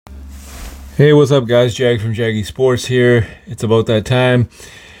Hey, what's up, guys? Jag from Jaggy Sports here. It's about that time.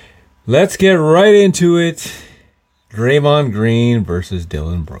 Let's get right into it. Draymond Green versus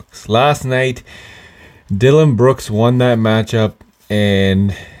Dillon Brooks. Last night, Dillon Brooks won that matchup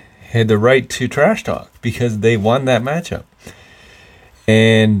and had the right to trash talk because they won that matchup.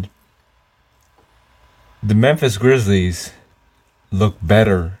 And the Memphis Grizzlies look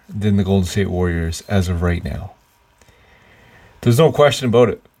better than the Golden State Warriors as of right now. There's no question about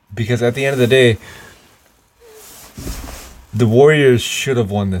it. Because at the end of the day, the Warriors should have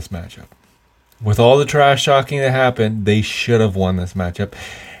won this matchup. With all the trash talking that happened, they should have won this matchup.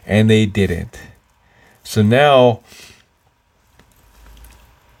 And they didn't. So now,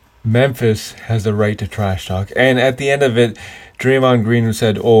 Memphis has the right to trash talk. And at the end of it, Draymond Green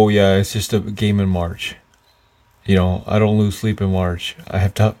said, "Oh yeah, it's just a game in March. You know, I don't lose sleep in March. I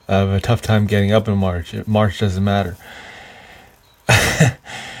have a tough time getting up in March. March doesn't matter."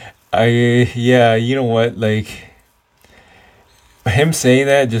 You know what? Like, him saying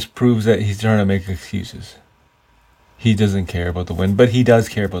that just proves that he's trying to make excuses. He doesn't care about the win, but he does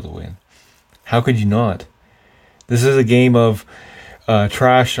care about the win. How could you not? This is a game of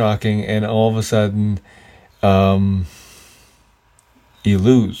trash talking, and all of a sudden, you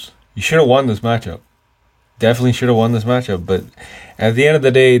lose. You should have won this matchup. Definitely should have won this matchup, but at the end of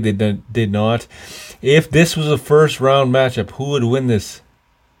the day, they did not. If this was a first round matchup, who would win this?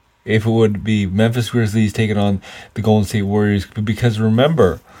 If it would be Memphis Grizzlies taking on the Golden State Warriors. Because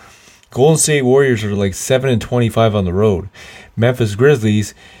remember, Golden State Warriors are like 7-25 on the road. Memphis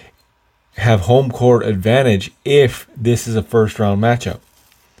Grizzlies have home court advantage if this is a first round matchup.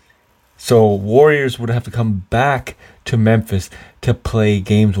 So Warriors would have to come back to Memphis to play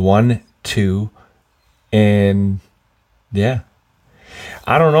games 1, 2, and yeah.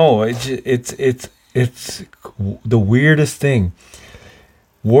 I don't know. It's the weirdest thing.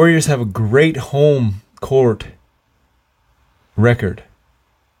 Warriors have a great home court record,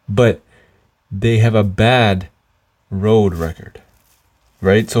 but they have a bad road record,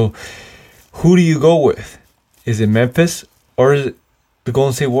 right? So who do you go with? Is it Memphis or is it the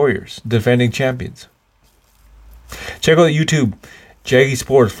Golden State Warriors, defending champions? Check out YouTube, Jaggy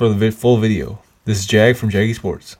Sports, for the full video. This is Jag from Jaggy Sports.